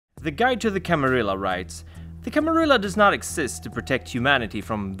The Guide to the Camarilla writes, "The Camarilla does not exist to protect humanity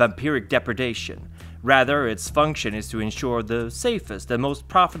from vampiric depredation. Rather, its function is to ensure the safest and most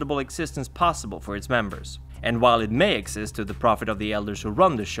profitable existence possible for its members. And while it may exist to the profit of the elders who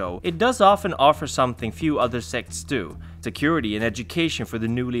run the show, it does often offer something few other sects do: security and education for the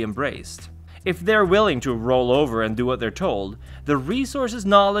newly embraced. If they're willing to roll over and do what they're told, the resources,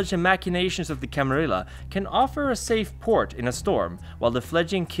 knowledge, and machinations of the Camarilla can offer a safe port in a storm, while the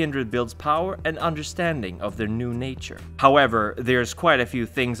fledgling Kindred builds power and understanding of their new nature. However, there's quite a few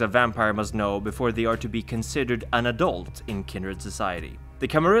things a vampire must know before they are to be considered an adult in Kindred society. The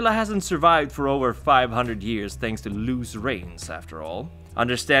Camarilla hasn't survived for over 500 years thanks to loose reins, after all.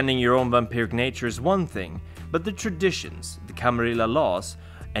 Understanding your own vampiric nature is one thing, but the traditions, the Camarilla laws,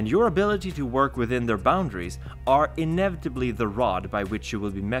 and your ability to work within their boundaries are inevitably the rod by which you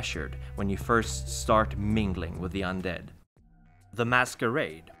will be measured when you first start mingling with the undead. The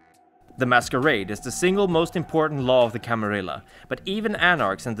Masquerade. The Masquerade is the single most important law of the Camarilla, but even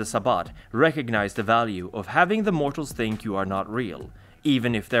anarchs and the Sabbat recognize the value of having the mortals think you are not real,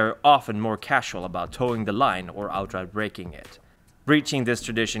 even if they're often more casual about towing the line or outright breaking it. Breaching this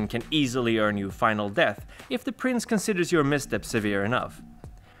tradition can easily earn you final death if the prince considers your misstep severe enough.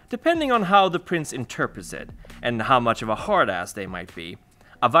 Depending on how the prince interprets it, and how much of a hard-ass they might be,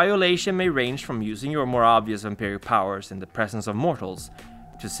 a violation may range from using your more obvious vampiric powers in the presence of mortals,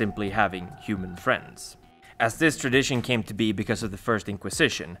 to simply having human friends. As this tradition came to be because of the First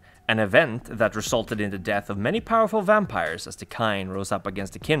Inquisition, an event that resulted in the death of many powerful vampires as the kind rose up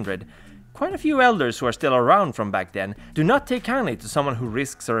against the Kindred, quite a few elders who are still around from back then do not take kindly to someone who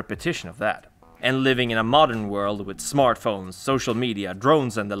risks a repetition of that. And living in a modern world with smartphones, social media,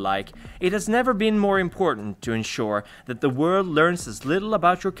 drones and the like, it has never been more important to ensure that the world learns as little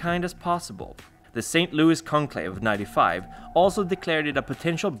about your kind as possible. The St. Louis Conclave of '95 also declared it a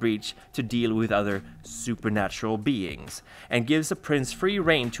potential breach to deal with other supernatural beings, and gives a prince free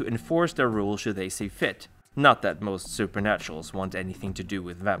rein to enforce their rules should they see fit. Not that most supernaturals want anything to do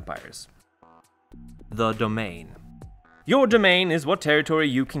with vampires. The Domain. Your domain is what territory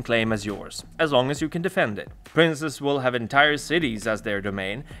you can claim as yours, as long as you can defend it. Princes will have entire cities as their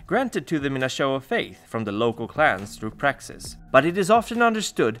domain, granted to them in a show of faith from the local clans through praxis. But it is often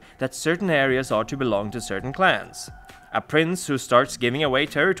understood that certain areas are to belong to certain clans. A prince who starts giving away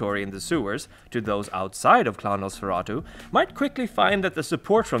territory in the sewers to those outside of Clan Nosferatu might quickly find that the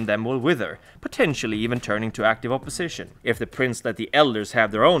support from them will wither, potentially even turning to active opposition. If the prince let the elders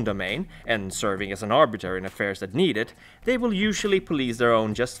have their own domain, and serving as an arbiter in affairs that need it, they will usually police their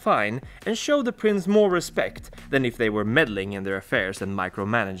own just fine and show the prince more respect than if they were meddling in their affairs and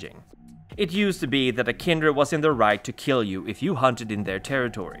micromanaging. It used to be that a kindred was in the right to kill you if you hunted in their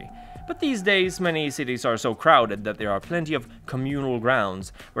territory. But these days, many cities are so crowded that there are plenty of communal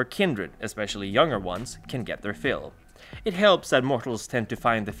grounds where kindred, especially younger ones, can get their fill. It helps that mortals tend to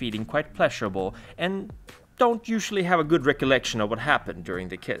find the feeding quite pleasurable and don't usually have a good recollection of what happened during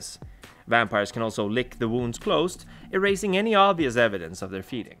the kiss. Vampires can also lick the wounds closed, erasing any obvious evidence of their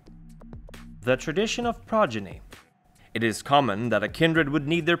feeding. The tradition of progeny. It is common that a kindred would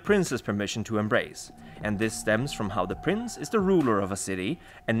need their prince's permission to embrace, and this stems from how the prince is the ruler of a city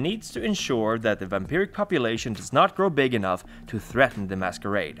and needs to ensure that the vampiric population does not grow big enough to threaten the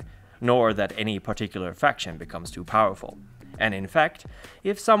masquerade, nor that any particular faction becomes too powerful. And in fact,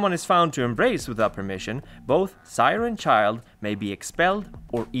 if someone is found to embrace without permission, both sire and child may be expelled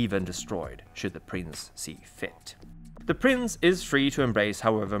or even destroyed, should the prince see fit. The prince is free to embrace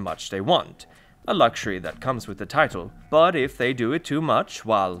however much they want, a luxury that comes with the title, but if they do it too much,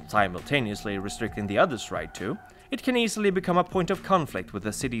 while simultaneously restricting the others' right to, it can easily become a point of conflict with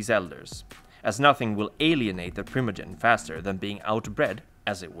the city's elders, as nothing will alienate the Primogen faster than being outbred,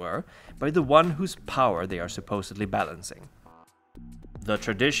 as it were, by the one whose power they are supposedly balancing. The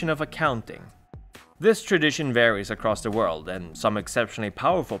tradition of accounting. This tradition varies across the world, and some exceptionally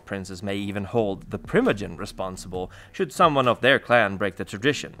powerful princes may even hold the Primogen responsible should someone of their clan break the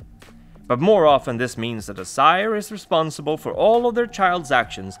tradition. But more often this means that a sire is responsible for all of their child's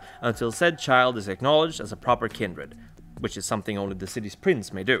actions until said child is acknowledged as a proper kindred, which is something only the city's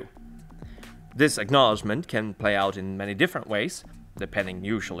prince may do. This acknowledgement can play out in many different ways, depending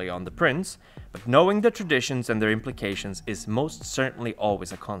usually on the prince, but knowing the traditions and their implications is most certainly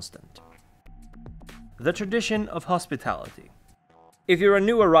always a constant. The tradition of hospitality. If you're a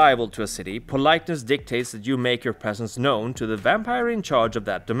new arrival to a city, politeness dictates that you make your presence known to the vampire in charge of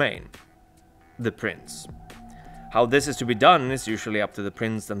that domain, the prince. How this is to be done is usually up to the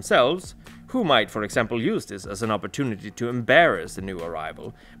prince themselves, who might, for example, use this as an opportunity to embarrass the new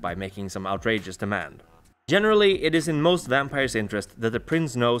arrival by making some outrageous demand. Generally, it is in most vampires' interest that the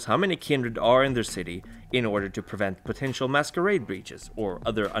prince knows how many kindred are in their city in order to prevent potential masquerade breaches or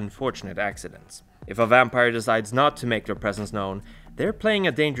other unfortunate accidents. If a vampire decides not to make their presence known, they're playing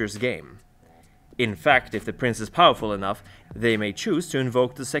a dangerous game. In fact, if the prince is powerful enough, they may choose to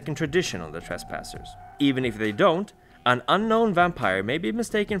invoke the second tradition on the trespassers. Even if they don't, an unknown vampire may be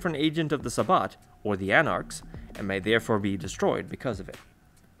mistaken for an agent of the Sabbat or the Anarchs, and may therefore be destroyed because of it.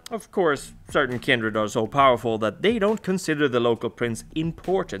 Of course, certain kindred are so powerful that they don't consider the local prince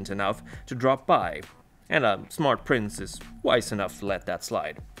important enough to drop by, and a smart prince is wise enough to let that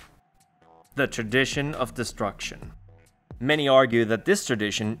slide. The tradition of destruction. Many argue that this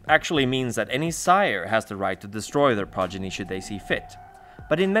tradition actually means that any sire has the right to destroy their progeny should they see fit.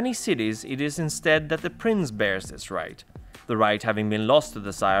 But in many cities, it is instead that the prince bears this right, the right having been lost to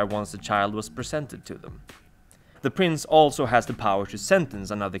the sire once the child was presented to them. The prince also has the power to sentence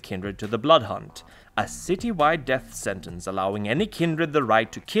another kindred to the blood hunt, a city-wide death sentence allowing any kindred the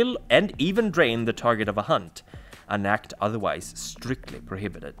right to kill and even drain the target of a hunt, an act otherwise strictly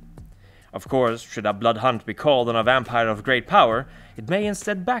prohibited. Of course, should a blood hunt be called on a vampire of great power, it may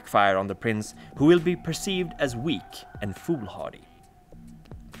instead backfire on the prince, who will be perceived as weak and foolhardy.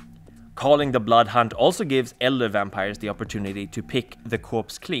 Calling the blood hunt also gives elder vampires the opportunity to pick the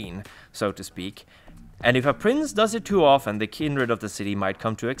corpse clean, so to speak, and if a prince does it too often, the kindred of the city might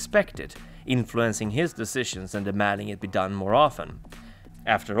come to expect it, influencing his decisions and demanding it be done more often.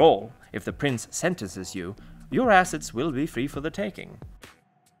 After all, if the prince sentences you, your assets will be free for the taking.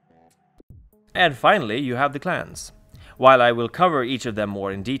 And finally, you have the clans. While I will cover each of them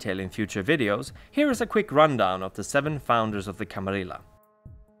more in detail in future videos, here is a quick rundown of the 7 founders of the Camarilla.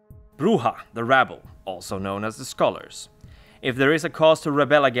 Bruja, the rabble, also known as the scholars. If there is a cause to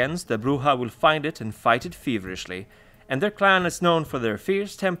rebel against, the Bruja will find it and fight it feverishly, and their clan is known for their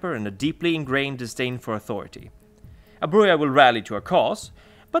fierce temper and a deeply ingrained disdain for authority. A Bruja will rally to a cause,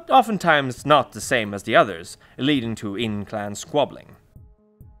 but oftentimes not the same as the others, leading to in-clan squabbling.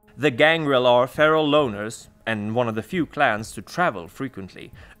 The Gangrel are feral loners, and one of the few clans to travel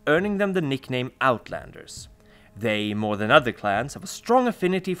frequently, earning them the nickname Outlanders. They, more than other clans, have a strong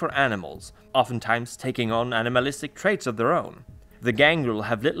affinity for animals, oftentimes taking on animalistic traits of their own. The Gangrel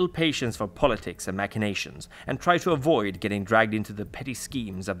have little patience for politics and machinations, and try to avoid getting dragged into the petty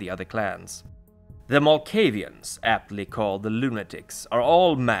schemes of the other clans. The Malkavians, aptly called the Lunatics, are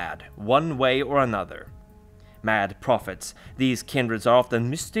all mad, one way or another. Mad prophets, these kindreds are often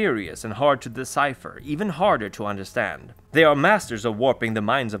mysterious and hard to decipher, even harder to understand. They are masters of warping the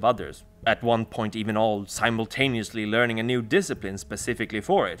minds of others, at one point even all simultaneously learning a new discipline specifically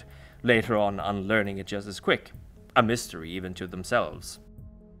for it, later on unlearning it just as quick, a mystery even to themselves.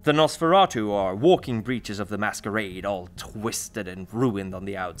 The Nosferatu are walking breaches of the Masquerade, all twisted and ruined on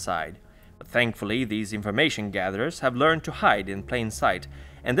the outside. But thankfully, these information gatherers have learned to hide in plain sight,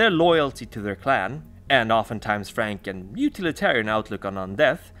 and their loyalty to their clan, and oftentimes frank and utilitarian outlook on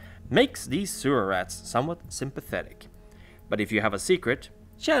undeath, makes these sewer rats somewhat sympathetic. But if you have a secret,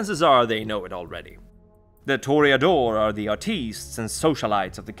 chances are they know it already. The Toreador are the artistes and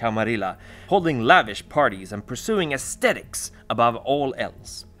socialites of the Camarilla, holding lavish parties and pursuing aesthetics above all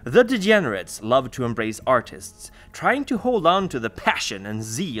else. The degenerates love to embrace artists, trying to hold on to the passion and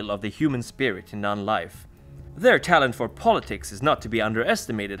zeal of the human spirit in unlife. Their talent for politics is not to be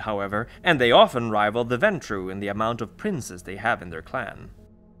underestimated, however, and they often rival the Ventru in the amount of princes they have in their clan.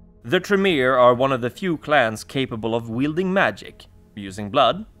 The Tremere are one of the few clans capable of wielding magic, using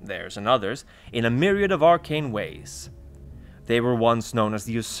blood, theirs and others, in a myriad of arcane ways. They were once known as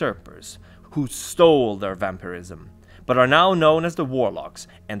the Usurpers, who stole their vampirism, but are now known as the Warlocks,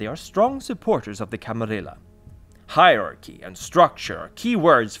 and they are strong supporters of the Camarilla. Hierarchy and structure are key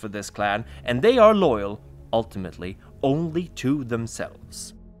words for this clan, and they are loyal, ultimately, only to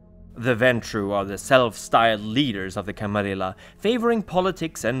themselves. The Ventru are the self-styled leaders of the Camarilla, favoring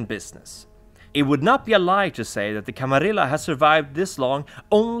politics and business. It would not be a lie to say that the Camarilla has survived this long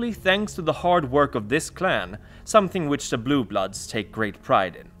only thanks to the hard work of this clan, something which the Blue Bloods take great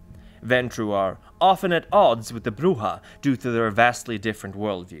pride in. Ventru are often at odds with the Bruja due to their vastly different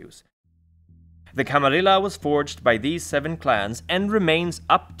worldviews. The Camarilla was forged by these 7 clans and remains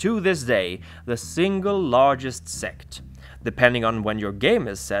up to this day the single largest sect. Depending on when your game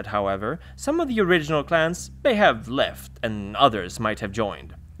is set, however, some of the original clans may have left and others might have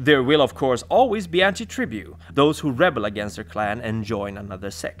joined. There will of course always be anti-tribu, those who rebel against their clan and join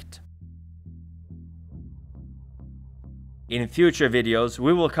another sect. In future videos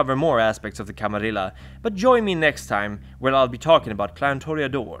we will cover more aspects of the Camarilla, but join me next time where I'll be talking about Clan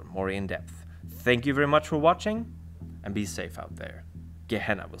Toreador more in depth. Thank you very much for watching, and be safe out there.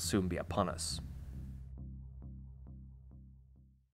 Gehenna will soon be upon us.